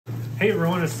Hey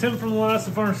everyone, it's Tim from the Linessa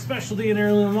Farms Specialty and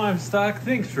Heirloom Livestock.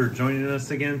 Thanks for joining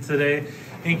us again today.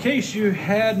 In case you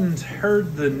hadn't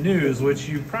heard the news, which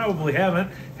you probably haven't,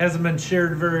 hasn't been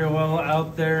shared very well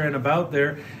out there and about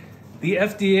there, the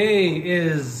FDA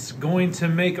is going to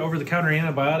make over-the-counter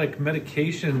antibiotic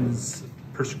medications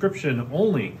prescription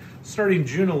only starting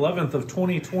June 11th of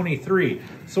 2023.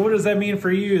 So what does that mean for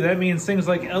you? That means things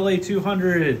like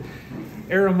LA200,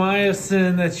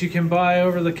 Aeromycin that you can buy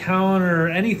over the counter,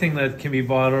 anything that can be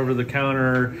bought over the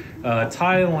counter,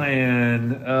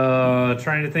 Thailand,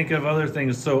 trying to think of other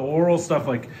things. So oral stuff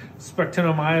like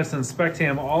Spectam,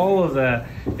 Spectam, all of that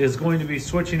is going to be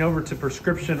switching over to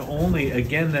prescription only.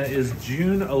 Again, that is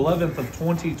June 11th of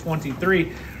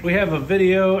 2023. We have a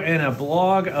video and a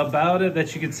blog about it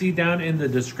that you can see down in the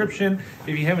description.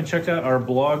 If you haven't checked out our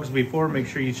blogs before, make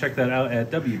sure you check that out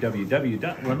at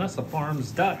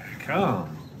www.linessafarms.com.